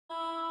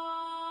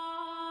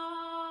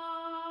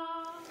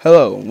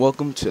Hello, and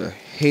welcome to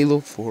Halo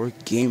 4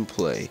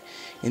 gameplay.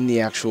 In the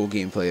actual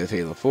gameplay of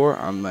Halo 4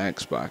 on my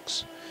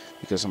Xbox,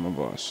 because I'm a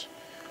boss.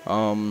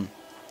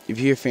 If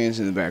you hear fans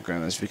in the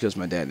background, that's because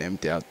my dad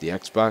emptied out the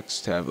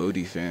Xbox to have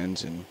OD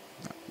fans, and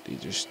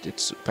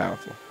it's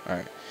powerful.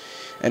 Alright,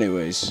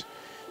 anyways,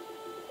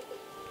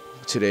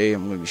 today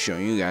I'm going to be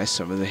showing you guys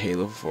some of the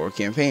Halo 4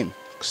 campaign.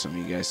 Some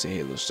of you guys say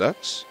Halo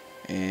sucks,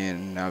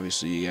 and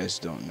obviously you guys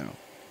don't know.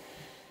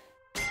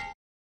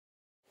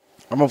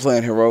 I'm gonna play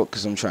on heroic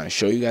because I'm trying to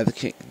show you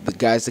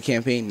guys the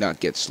campaign, not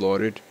get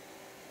slaughtered.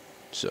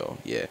 So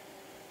yeah,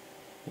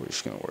 we're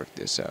just gonna work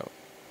this out.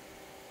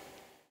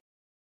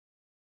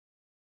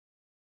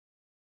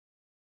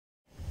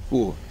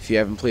 Cool. If you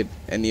haven't played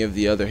any of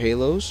the other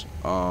Halos,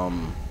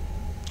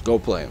 go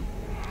play them,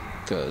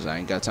 because I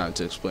ain't got time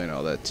to explain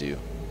all that to you.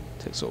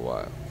 It takes a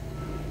while.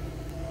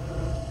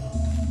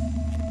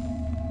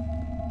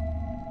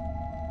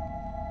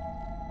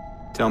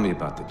 Tell me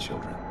about the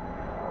children.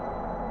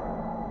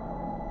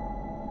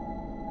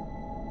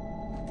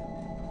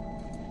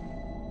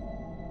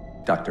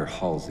 Dr.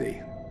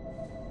 Halsey.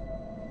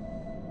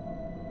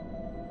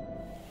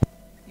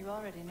 You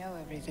already know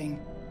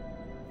everything.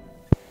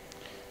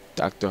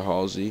 Dr.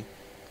 Halsey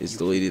is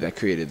the lady that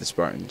created the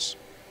Spartans.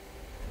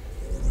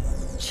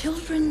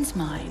 Children's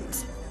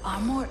minds are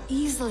more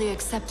easily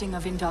accepting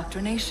of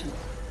indoctrination.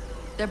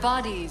 Their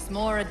bodies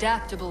more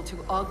adaptable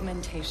to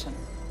augmentation.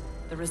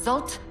 The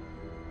result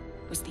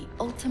was the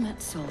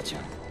ultimate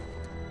soldier.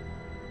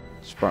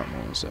 Spartan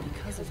 107.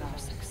 Because of our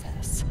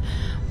success,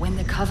 when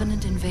the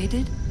Covenant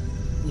invaded,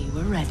 we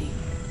were ready.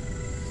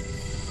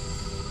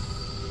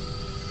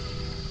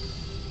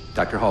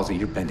 Dr. Halsey,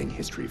 you're bending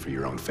history for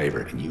your own favor,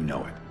 and you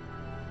know it.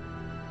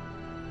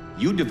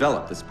 You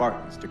developed the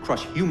Spartans to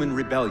crush human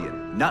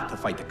rebellion, not to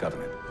fight the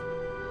Covenant.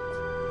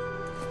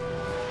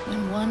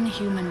 When one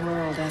human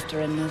world after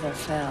another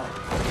fell,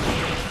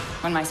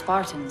 when my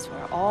Spartans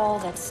were all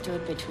that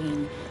stood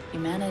between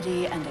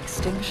humanity and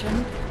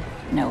extinction,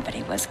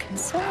 nobody was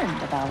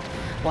concerned about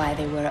why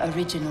they were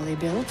originally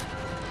built.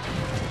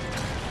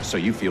 So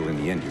you feel in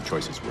the end your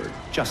choices were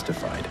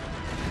justified.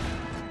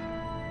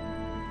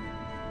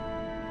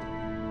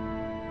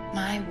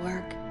 My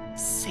work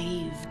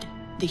saved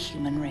the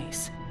human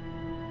race.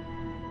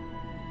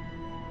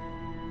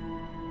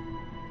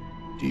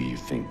 Do you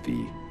think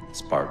the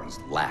Spartans'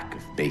 lack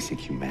of basic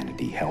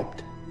humanity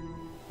helped?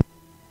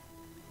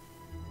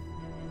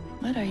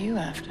 What are you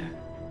after?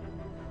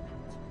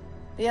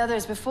 The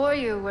others before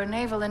you were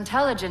naval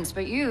intelligence,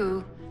 but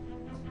you're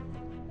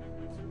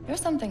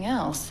something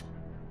else.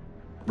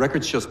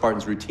 Records show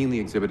Spartans routinely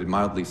exhibited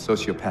mildly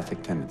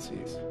sociopathic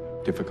tendencies,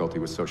 difficulty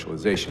with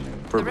socialization,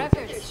 and The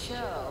records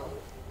show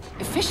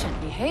efficient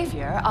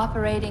behavior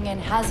operating in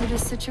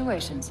hazardous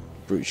situations.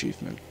 Brute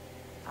Chiefman.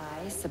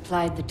 I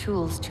supplied the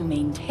tools to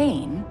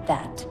maintain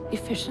that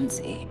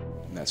efficiency.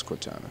 And that's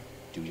Cortana.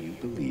 Do you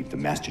believe the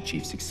Master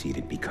Chief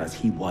succeeded because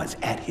he was,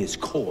 at his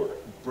core,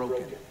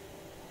 broken?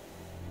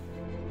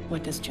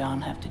 What does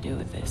John have to do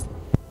with this?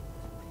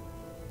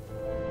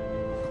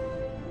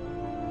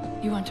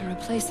 You want to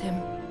replace him?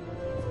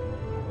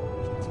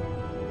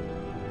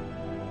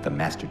 The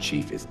Master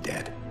Chief is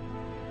dead.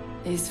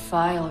 This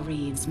file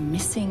reads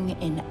missing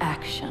in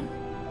action.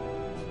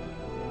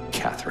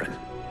 Catherine.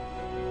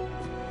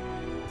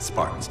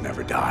 Spartans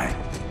never die.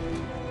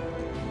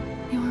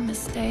 Your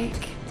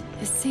mistake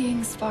is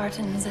seeing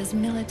Spartans as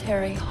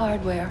military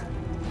hardware.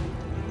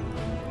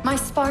 My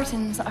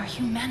Spartans are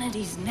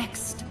humanity's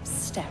next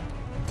step.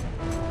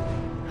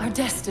 Our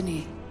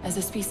destiny as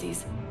a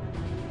species.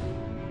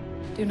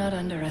 Do not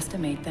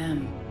underestimate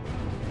them.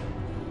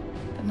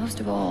 But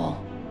most of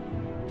all,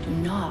 do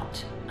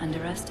not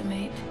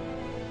underestimate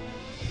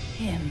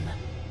him.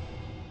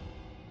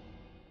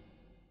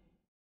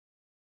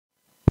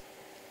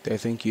 They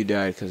think you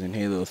died because in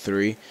Halo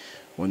 3,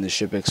 when the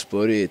ship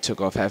exploded, it took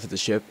off half of the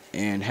ship,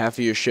 and half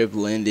of your ship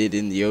landed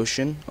in the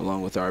ocean,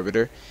 along with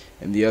Arbiter,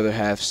 and the other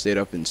half stayed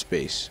up in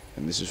space.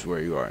 And this is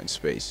where you are in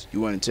space. You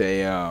went into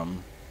a,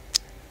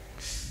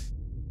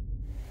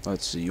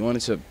 let's see, you went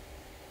into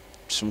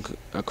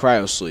a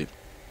cryo sleep.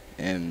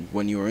 And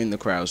when you were in the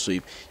cryo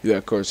sleep, you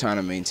had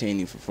Cortana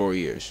maintaining for 4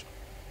 years.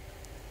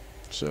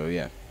 So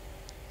yeah,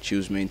 she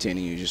was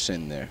maintaining you just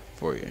sitting there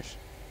 4 years.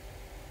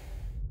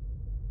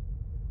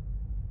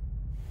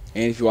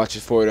 And if you watch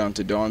the Forward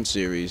Unto Dawn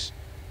series,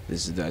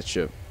 this is that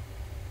ship.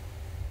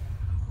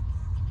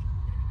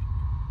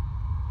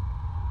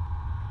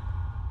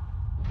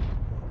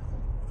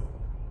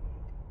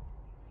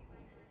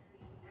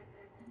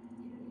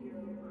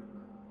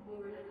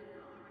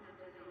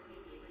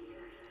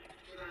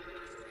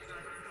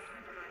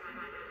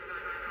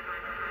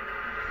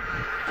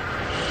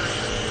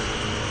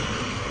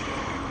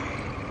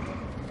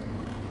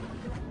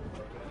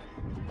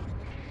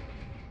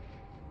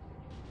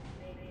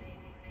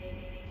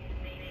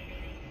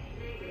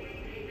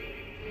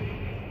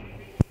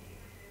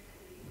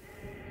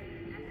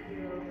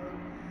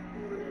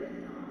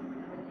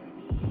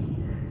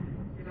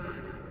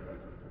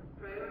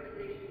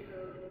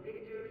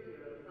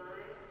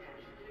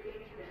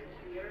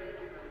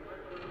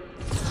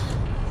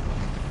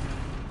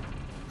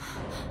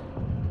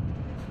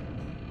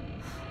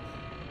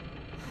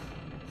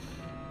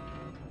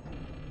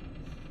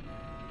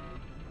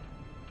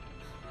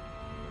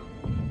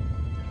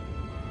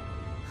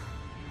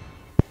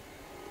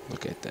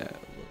 Look at that.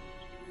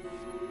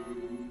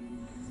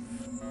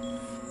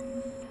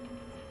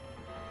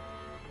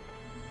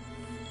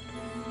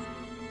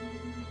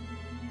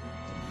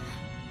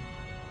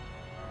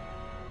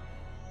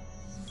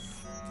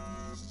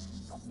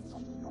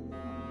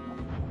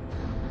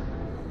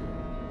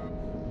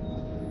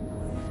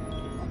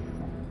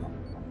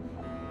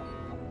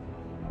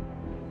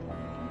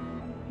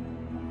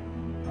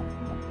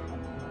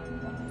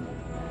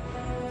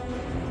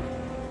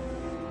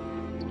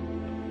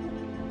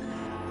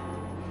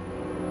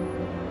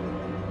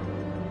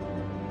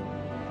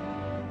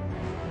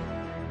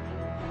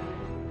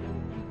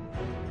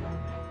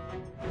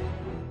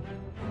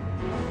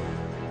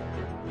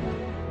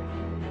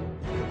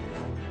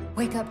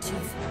 Wake up,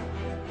 Chief.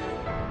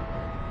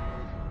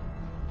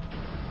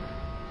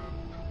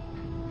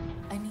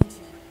 I need you.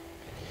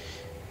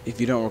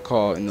 If you don't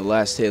recall, in the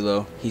last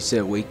Halo, he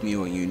said, "Wake me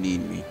when you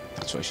need me."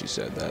 That's why she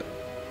said that.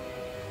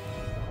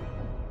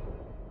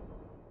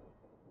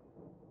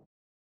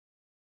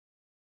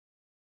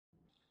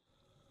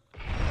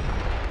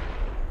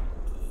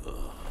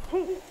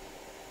 Chief!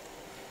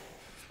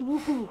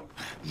 Easy.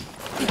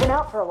 You've been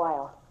out for a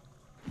while.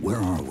 Where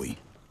are we?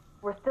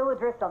 We're still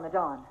adrift on the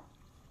Dawn.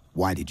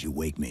 Why did you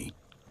wake me?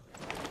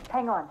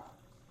 Hang on.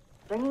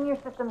 Bringing your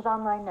systems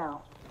online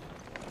now.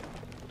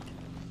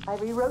 I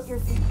rewrote your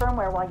seat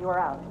firmware while you were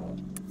out.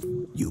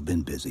 You've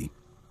been busy.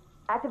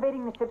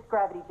 Activating the ship's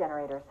gravity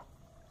generators.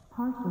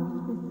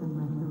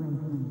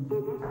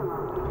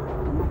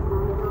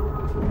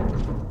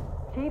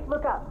 Chief,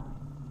 look up.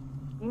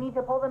 You need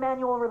to pull the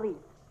manual release.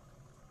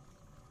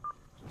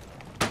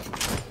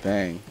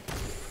 Bang.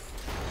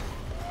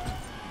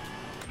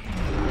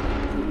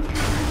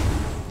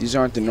 These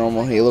aren't the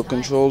normal Halo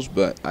controls,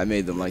 but I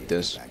made them like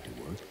this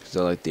because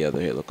I like the other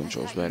Halo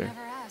controls better.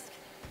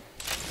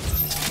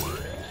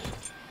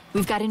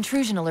 We've got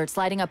intrusion alerts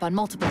lighting up on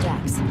multiple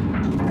decks.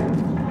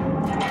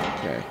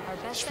 Okay.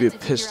 There should be a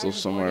pistol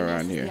somewhere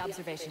around here.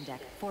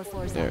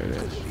 There it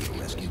is. Be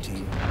a rescue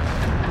team.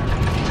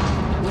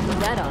 With the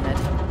red on it.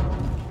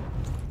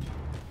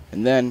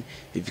 And then,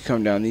 if you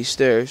come down these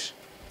stairs,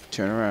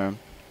 turn around,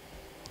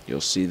 you'll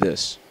see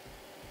this.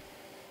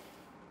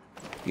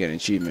 You get an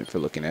achievement for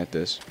looking at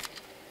this.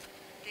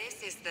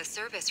 This is the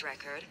service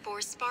record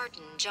for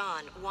Spartan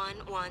John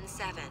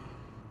 117.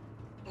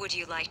 Would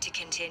you like to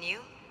continue?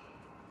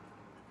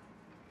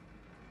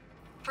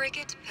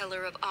 Frigate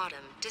Pillar of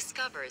Autumn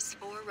discovers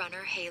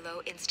Forerunner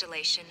Halo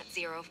Installation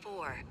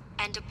 04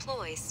 and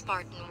deploys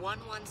Spartan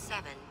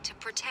 117 to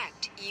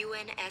protect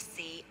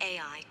UNSC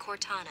AI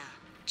Cortana.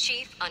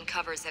 Chief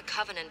uncovers a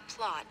Covenant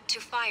plot to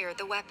fire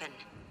the weapon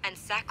and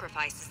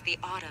sacrifices the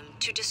Autumn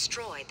to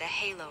destroy the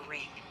Halo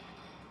ring.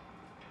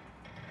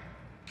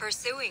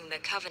 Pursuing the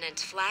Covenant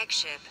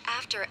flagship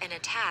after an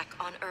attack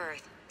on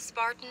Earth,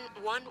 Spartan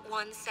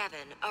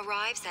 117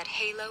 arrives at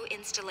Halo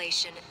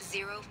Installation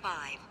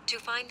 05 to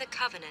find the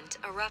Covenant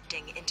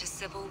erupting into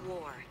civil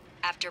war.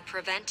 After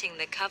preventing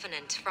the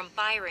Covenant from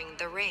firing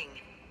the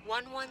ring,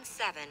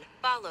 117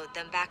 followed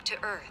them back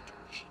to Earth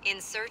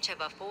in search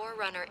of a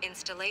Forerunner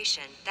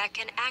installation that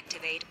can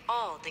activate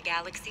all the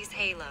galaxy's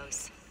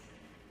Halos.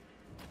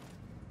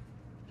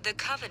 The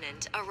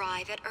Covenant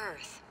arrive at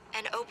Earth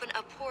and open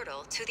a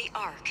portal to the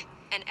Ark,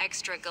 an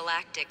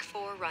extragalactic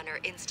Forerunner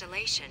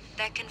installation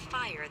that can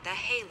fire the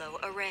Halo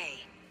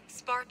array.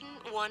 Spartan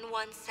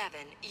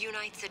 117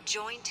 unites a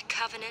joint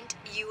Covenant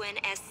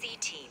UNSC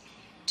team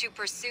to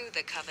pursue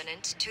the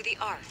Covenant to the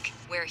Ark,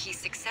 where he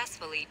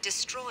successfully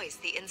destroys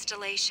the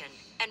installation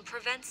and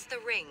prevents the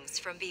rings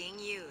from being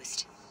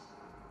used.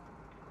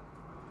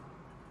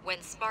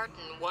 When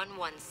Spartan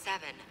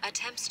 117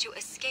 attempts to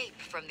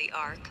escape from the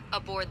Ark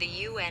aboard the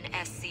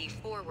UNSC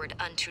Forward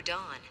Unto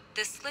Dawn,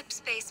 the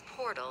slip-space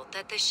portal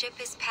that the ship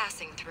is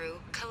passing through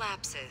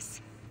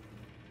collapses.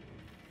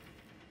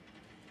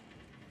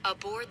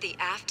 Aboard the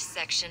aft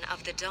section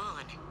of the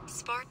Dawn,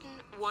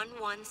 Spartan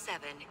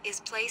 117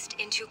 is placed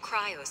into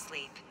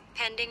cryosleep,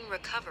 pending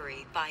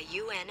recovery by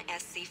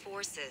UNSC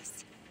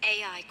forces.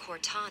 AI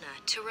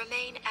Cortana to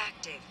remain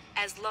active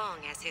as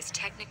long as is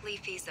technically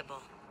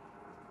feasible.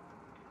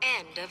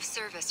 End of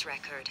service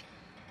record.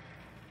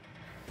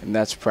 And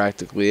that's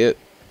practically it.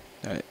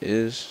 That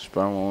is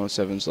Spartan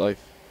 117's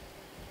life.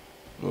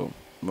 Well,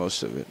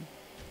 most of it.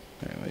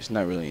 Anyways,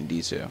 not really in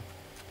detail.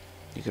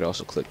 You could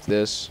also click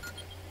this.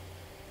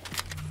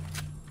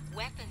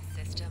 Weapon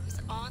systems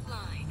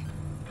online.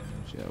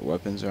 So yeah,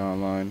 weapons are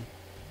online.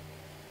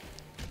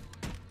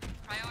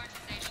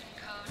 Prioritization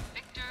code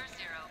Victor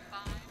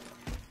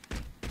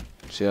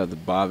 05. See how the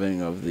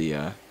bobbing of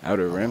the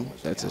outer rim?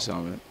 That's his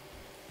helmet.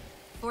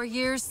 4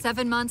 years,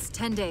 7 months,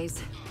 10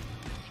 days.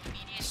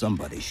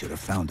 Somebody should have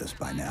found us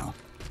by now.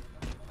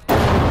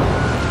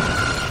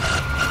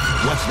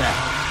 What's that?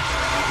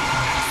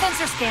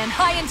 Sensor scan,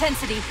 high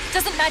intensity.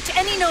 Doesn't match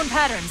any known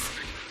patterns.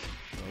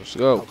 Let's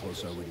go. How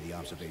close are we to the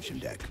observation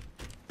deck?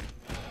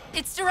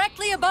 It's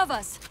directly above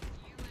us.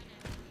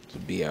 To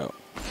be out.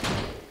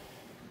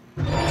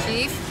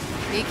 Chief,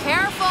 be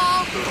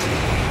careful.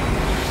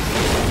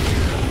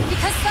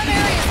 Because some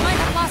areas might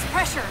have lost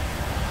pressure.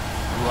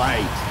 Right.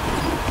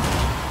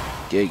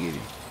 Giggity.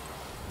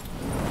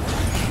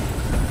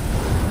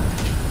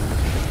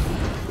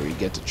 Where you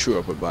get the true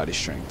upper body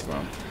strength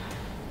from.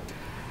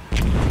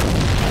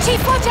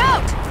 Chief, watch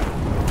out!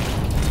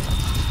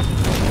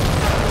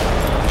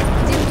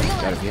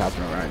 Gotta be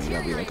hopping around, you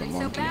gotta be like a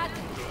monkey.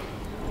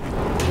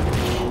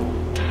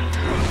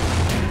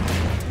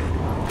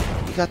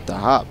 He got the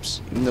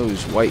hops, even though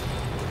he's white.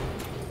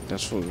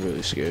 That's what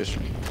really scares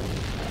me.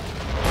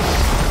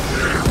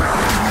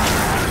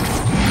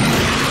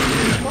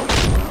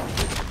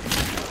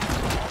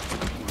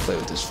 Play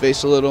with his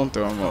face a little and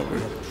throw him over.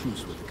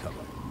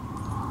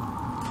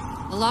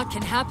 A lot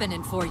can happen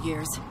in 4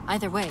 years.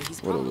 Either way,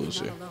 he's What a probably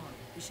loser. not alone.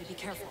 We should be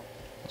careful.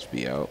 Let's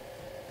be out.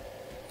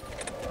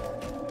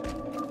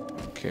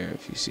 Don't care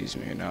if he sees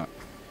me or not.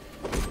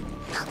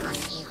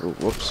 Oh,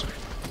 whoops.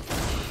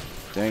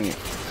 Dang it.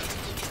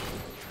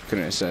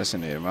 Couldn't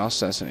assassinate him. I'll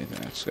assassinate the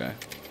next guy.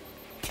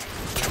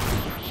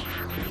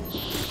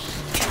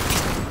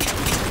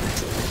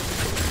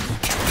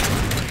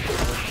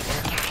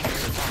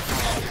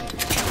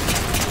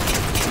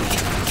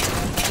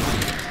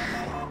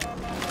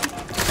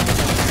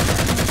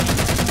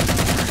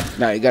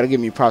 Now, you gotta give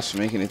me props for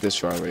making it this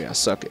far already. I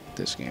suck at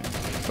this game,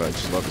 but I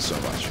just love it so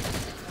much.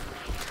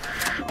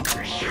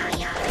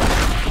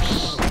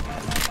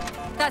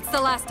 That's the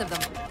last of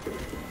them.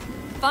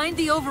 Find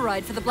the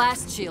override for the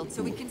blast shield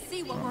so we can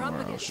see what we're up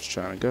Where I was against. just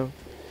trying to go.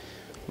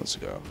 Let's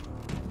go.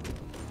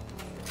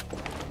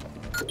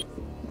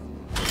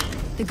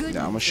 The good Now,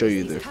 I'm gonna news show is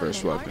you these their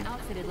first Covenant weapon.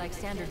 aren't outfitted like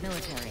standard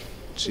military.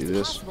 See It's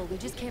this? possible we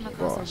just came The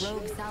across boss. a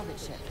rogue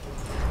salvage ship.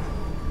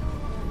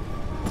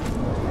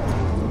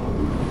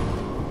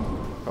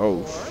 Oh,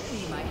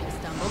 We might have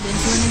stumbled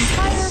into an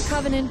entire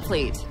Covenant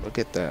fleet. look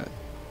at that.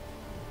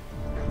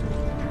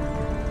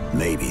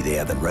 Maybe they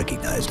haven't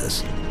recognized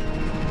us.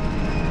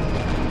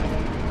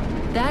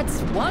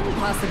 That's one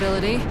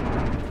possibility.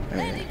 Hey,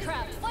 Landing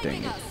craft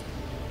flanking dang it. us.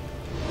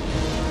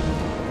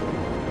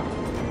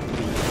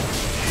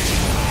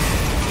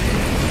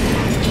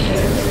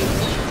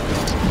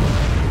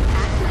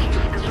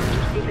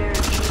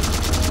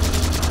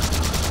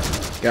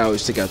 Gotta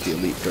always take out the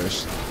elite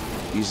first.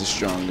 He's the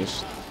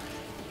strongest.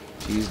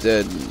 If he's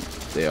dead,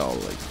 they all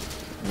like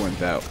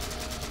went out.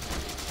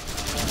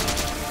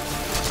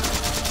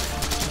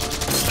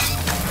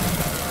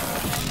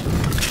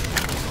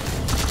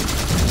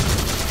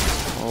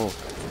 Oh,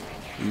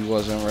 he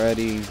wasn't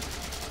ready.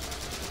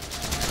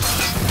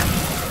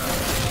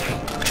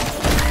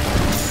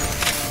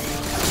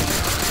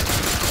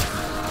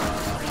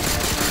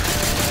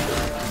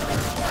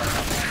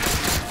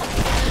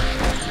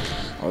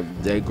 Oh,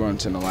 the dead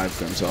grunts and the live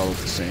grunts all look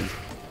the same.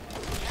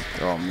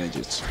 They're all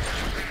midgets.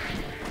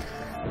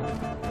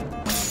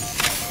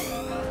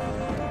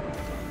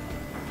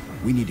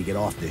 We need to get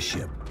off this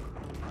ship.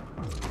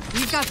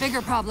 We've got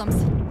bigger problems.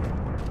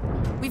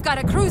 We've got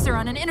a cruiser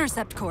on an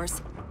intercept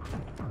course.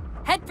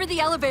 Head for the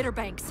elevator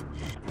banks.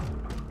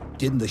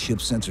 Didn't the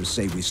ship's sensors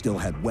say we still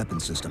had weapon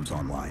systems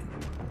online?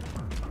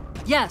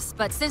 Yes,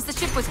 but since the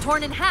ship was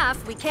torn in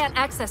half, we can't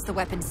access the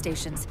weapon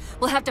stations.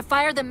 We'll have to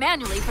fire them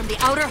manually from the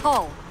outer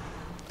hull.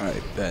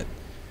 Alright, bet.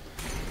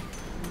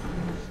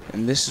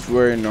 And this is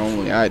where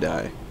normally I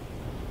die.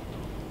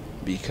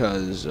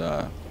 Because,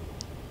 I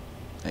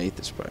hate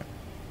this part.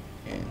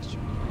 And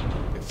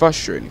it's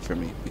frustrating for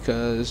me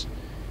because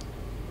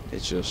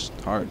it's just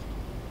hard.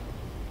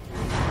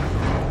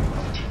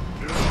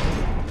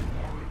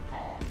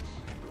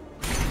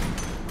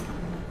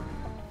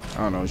 I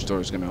don't know which door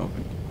is gonna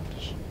open.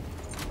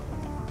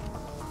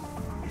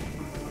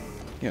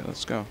 Yeah,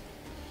 let's go.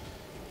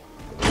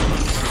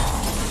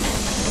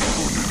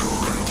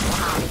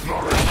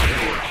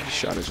 He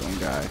shot his own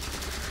guy.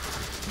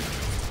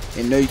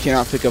 And no, you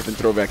cannot pick up and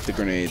throw back the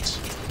grenades.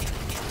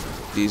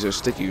 These are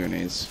sticky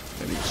grenades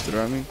that he just threw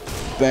at me.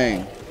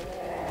 Bang.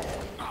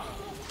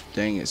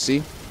 Dang it,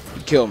 see?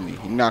 He killed me.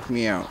 He knocked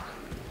me out.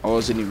 I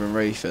wasn't even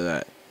ready for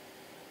that.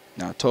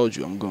 Now I told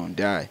you I'm going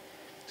to die.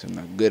 Because I'm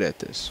not good at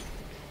this.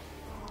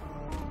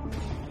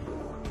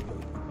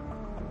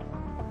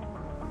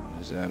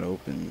 As that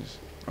opens.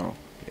 Oh,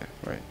 yeah,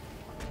 right.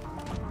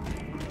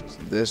 So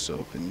this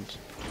opens.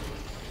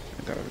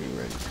 I gotta be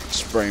ready.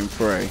 Spray and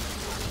pray.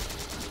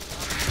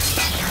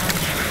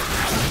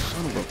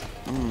 Son of a...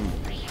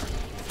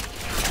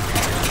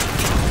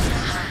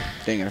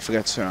 Dang it, I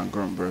forgot to turn on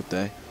Grunt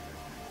Birthday.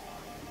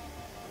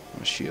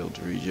 My shield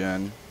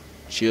regen.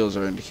 Shields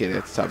are indicated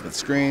at the top of the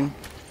screen.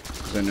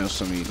 Because I know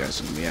some of you guys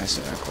are going to be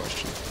asking that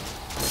question.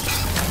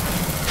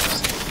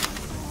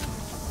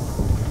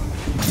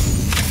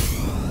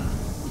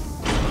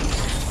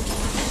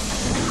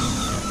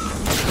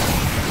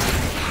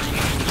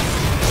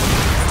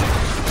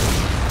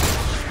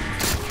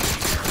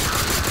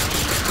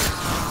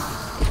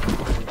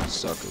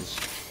 Suckers.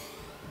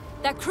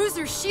 That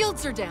cruiser's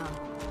shields are down.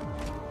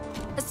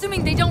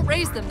 Assuming they don't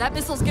raise them, that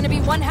missile's gonna be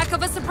one heck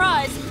of a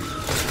surprise.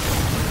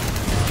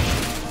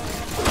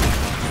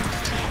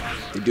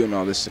 They're doing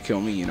all this to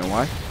kill me, you know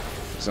why?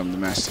 Because I'm the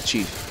Master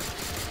Chief.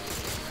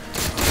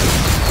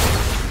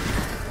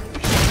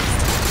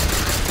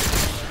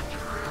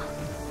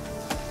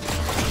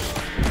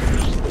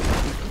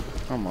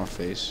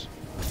 face.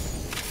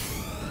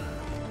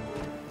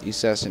 The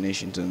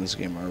assassinations in this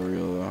game are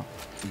real though.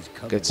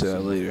 Get to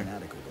that later.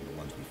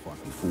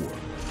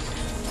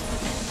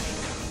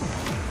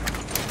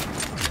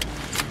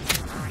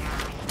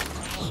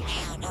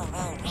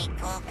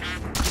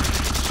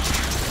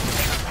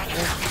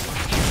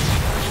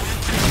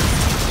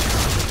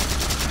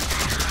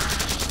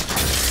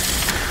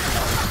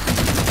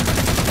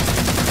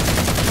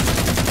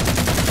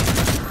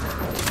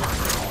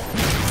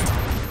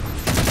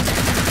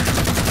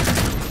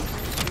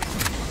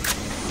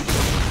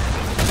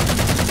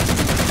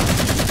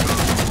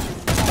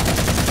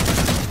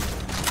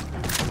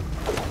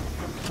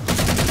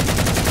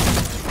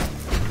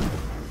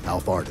 How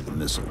far to the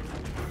missile?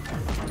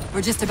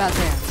 We're just about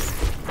there.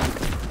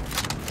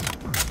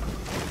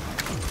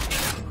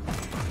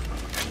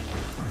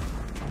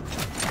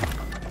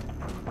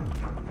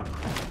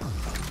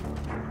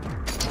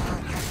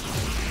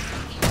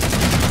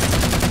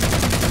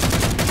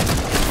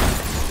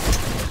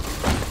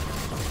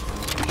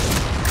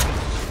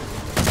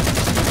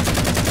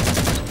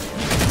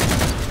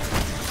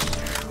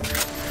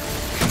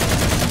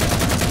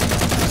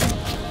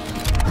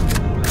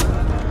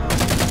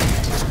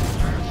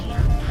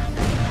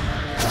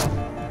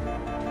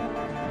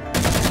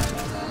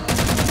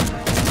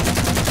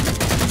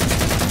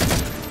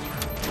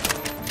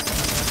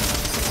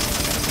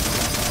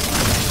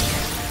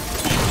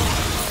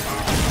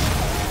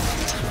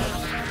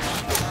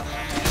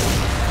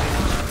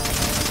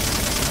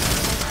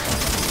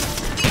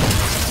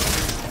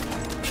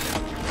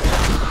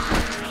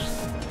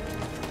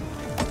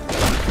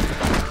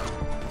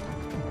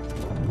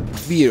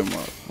 Beat him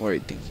up. Where do you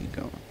think he's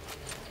going?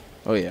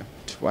 Oh yeah.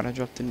 Why'd I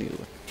drop the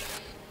needle?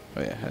 Oh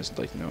yeah, it has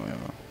like no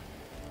ammo.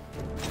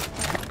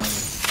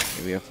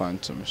 Maybe I'll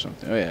find some or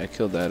something. Oh yeah, I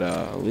killed that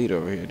elite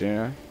over here, didn't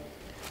I?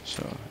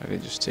 So I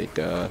could just take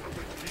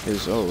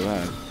his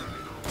god.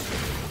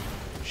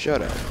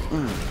 Shut up.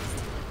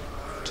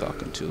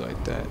 Talking to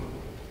like that.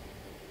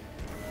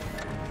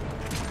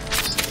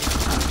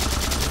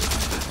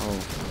 Oh,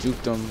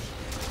 juked him.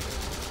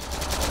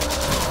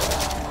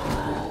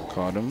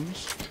 Caught him.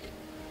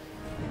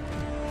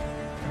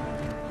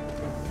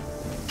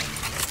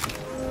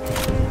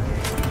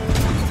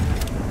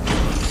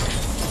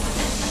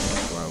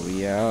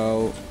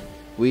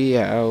 We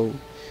out.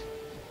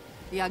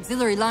 The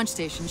auxiliary launch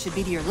station should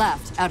be to your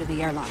left, out of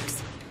the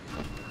airlocks.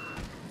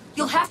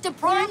 You'll have to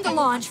prime the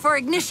launch for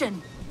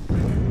ignition.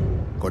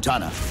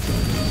 Cortana.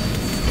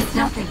 It's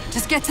nothing.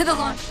 Just get to the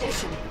launch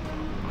station.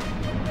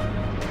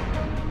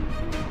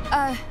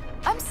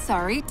 I'm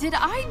sorry. Did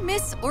I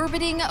miss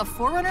orbiting a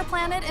Forerunner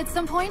planet at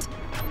some point?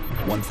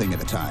 One thing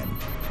at a time.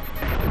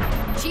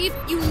 Chief,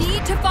 you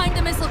need to find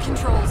the missile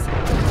controls.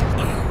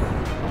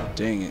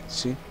 Dang it.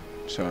 See?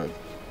 Sorry.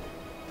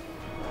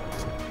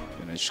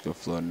 I just go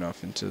floating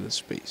off into the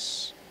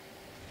space.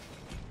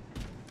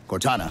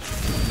 Cortana.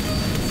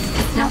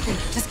 Nothing.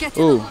 Just get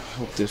to Oh, the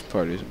hope this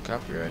part isn't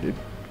copyrighted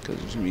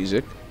because it's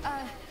music.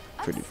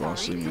 Pretty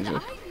bossy music.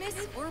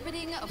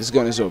 This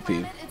gun is OP.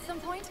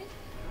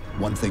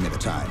 One thing at a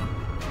time.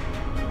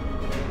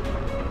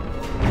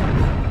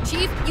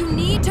 Chief, you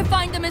need to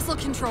find the missile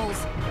controls.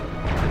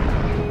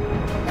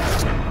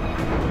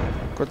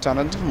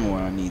 Cortana, tell me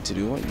what I need to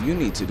do. What you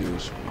need to do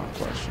is my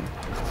question.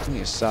 I need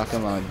to sock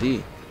him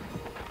ID.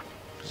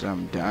 Because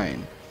I'm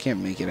dying. Can't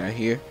make it out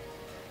here.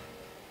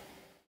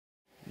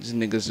 These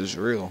niggas is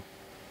real.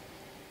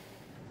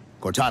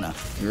 Cortana.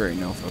 You already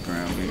know fuck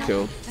around get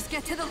killed. Just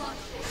get to the launch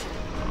station.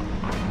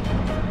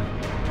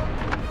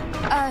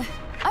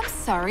 I'm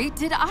sorry.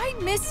 Did I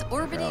miss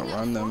orbiting a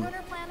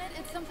Forerunner planet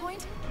at some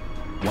point?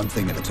 One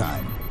thing at a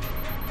time.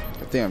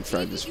 I think I've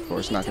tried this before.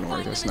 It's not gonna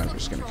work. That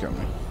sniper's gonna kill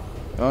me.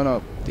 Oh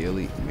no, the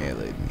elite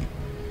meleeed me.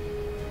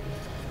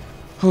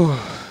 Whew.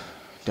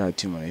 Died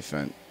too many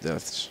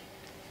deaths.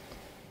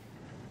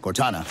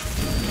 Cortana.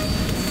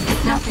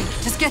 Nothing.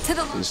 Just get to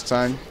the launch. This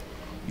time,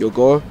 yo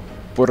go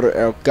por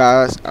el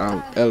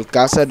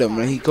Casa de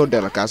México,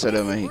 de la Casa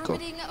de México.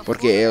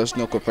 Porque ellos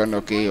no comprenden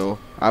lo que yo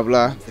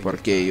habla,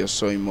 porque yo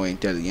soy muy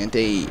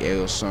inteligente y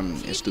ellos son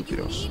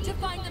estúpidos.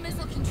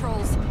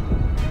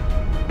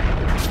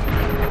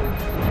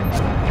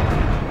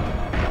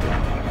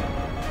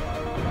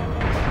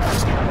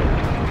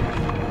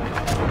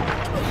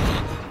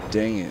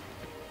 Dang it.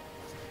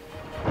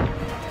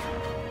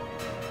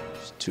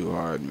 It's too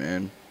hard,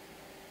 man.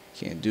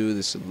 Can't do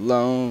this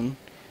alone.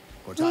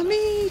 I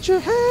need your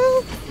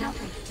help.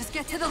 Nothing. Just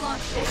get to the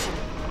launch station.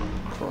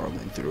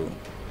 Crawling through.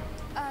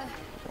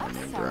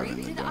 I'm sorry.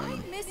 Did I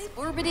miss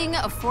orbiting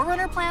a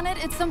Forerunner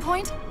planet at some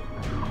point?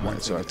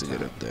 Alright, so I have to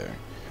get up there.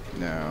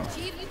 Now,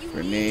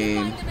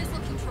 grenade.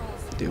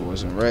 It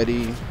wasn't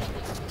ready.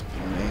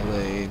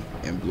 Meleeed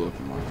and blew up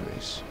in my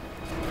face.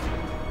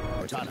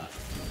 Cortana.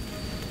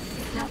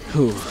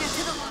 Whew.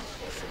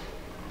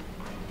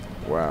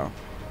 Wow.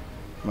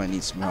 Might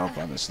need some help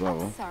on this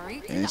level.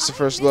 And it's the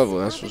first level.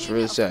 That's what's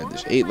really sad.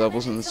 There's 8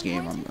 levels in this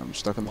game. I'm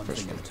stuck on the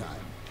first one.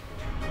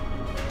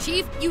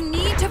 Chief, you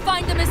need to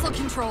find the missile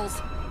controls.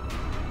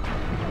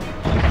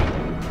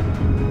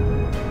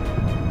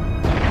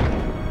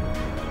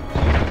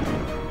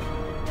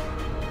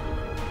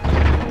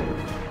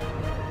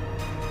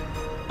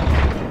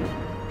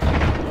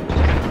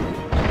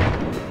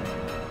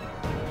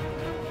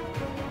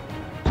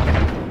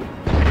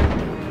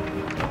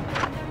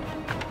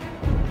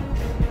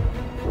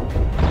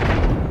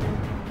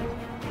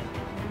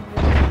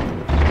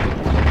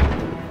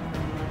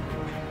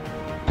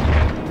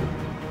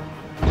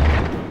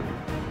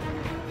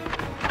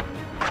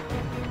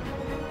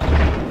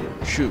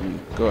 shoot me.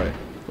 Go ahead.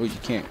 Oh, you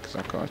can't because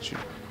I caught you.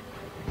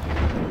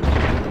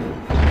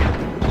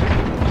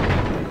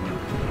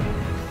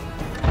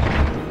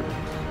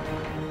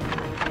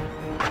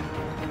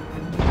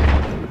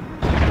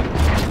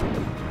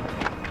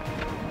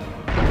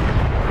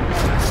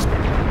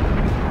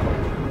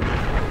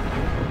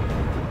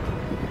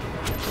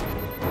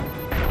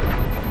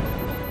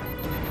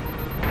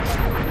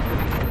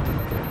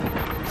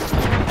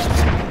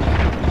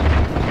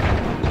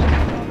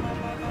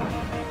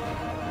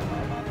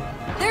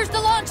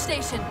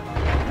 Station.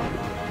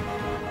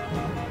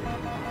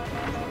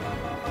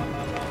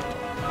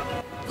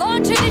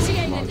 Launch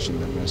initiated. Launching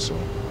the missile.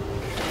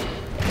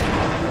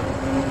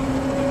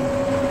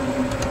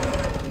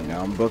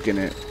 Now I'm booking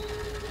it.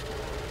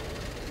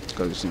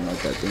 Because it seems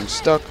like that thing's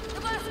stuck.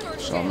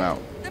 So I'm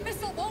out. The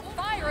missile won't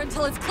fire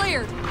until it's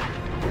cleared.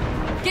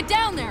 Get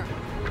down there.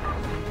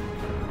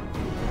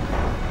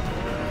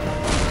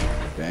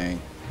 Bang.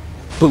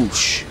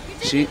 Boosh.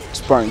 See?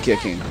 Spartan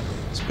kicking.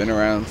 It's been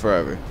around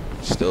forever.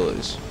 Still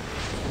is.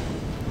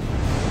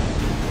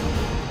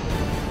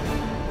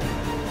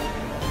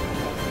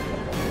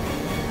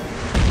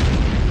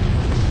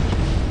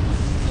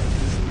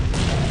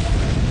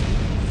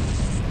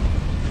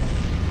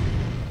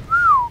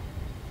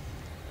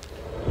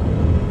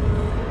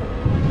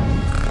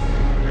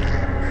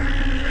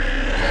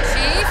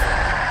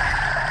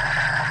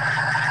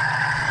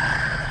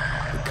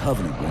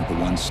 Covenant weren't the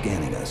ones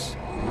scanning us.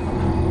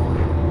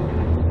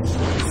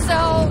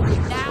 So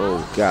now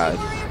oh God!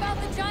 worry about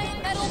the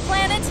giant metal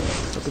planet.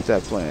 Look at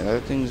that planet.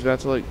 That thing's about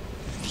to like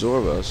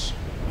absorb us.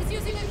 It's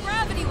using a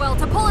gravity well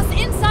to pull us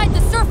inside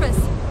the surface.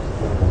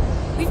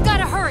 We've got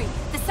to hurry.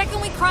 The second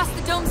we cross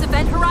the dome's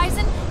event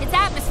horizon, its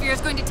atmosphere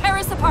is going to tear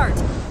us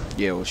apart.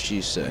 Yeah, well,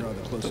 she said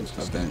the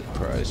event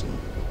horizon.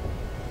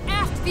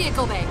 Aft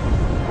vehicle bay.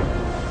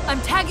 I'm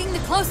tagging the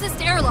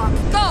closest airlock.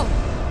 Go.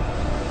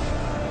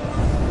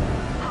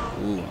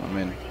 Ooh, I'm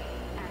in.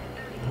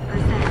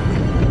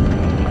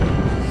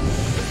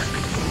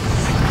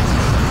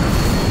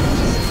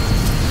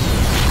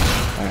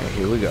 Alright,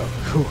 here we go.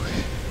 Whew.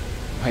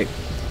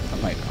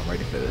 I'm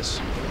ready for this.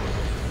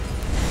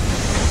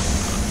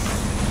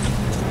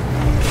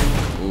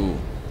 Ooh.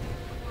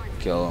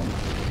 Kill him.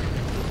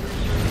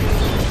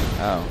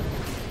 Ow.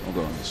 I'm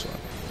going this way.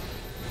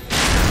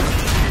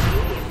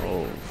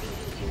 Oh.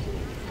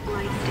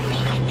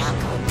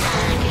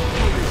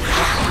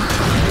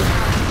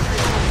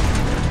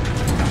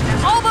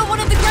 All but one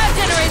of the grav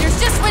generators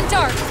just went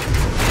dark.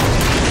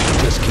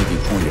 Just keep you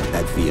pointed at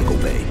that vehicle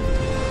bay.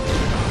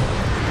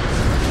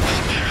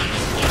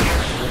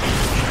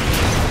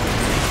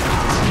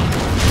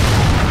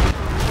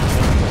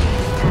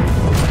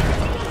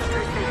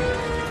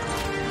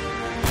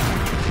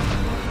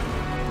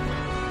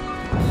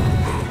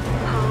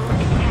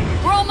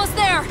 We're almost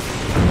there.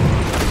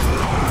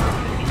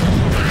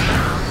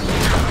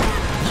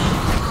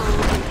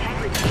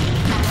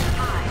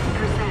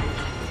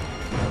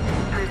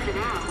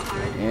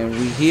 And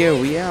we here,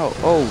 we out.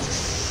 Oh,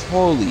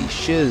 holy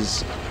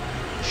shiz.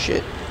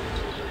 Shit.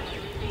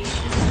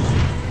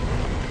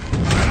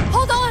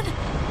 Hold on.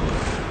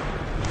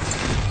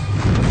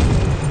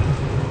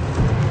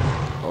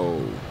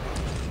 Oh.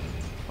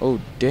 Oh,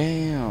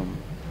 damn.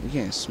 We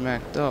getting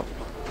smacked up.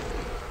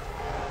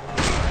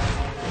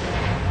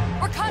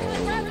 We're caught in the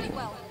gravity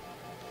well.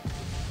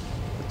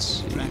 Let's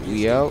see.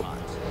 We out.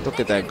 Look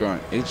at that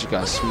grunt. It just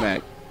got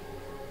smacked.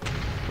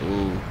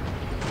 Ooh.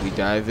 We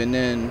diving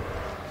in.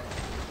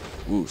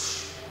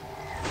 Whoosh.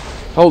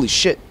 Holy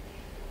shit.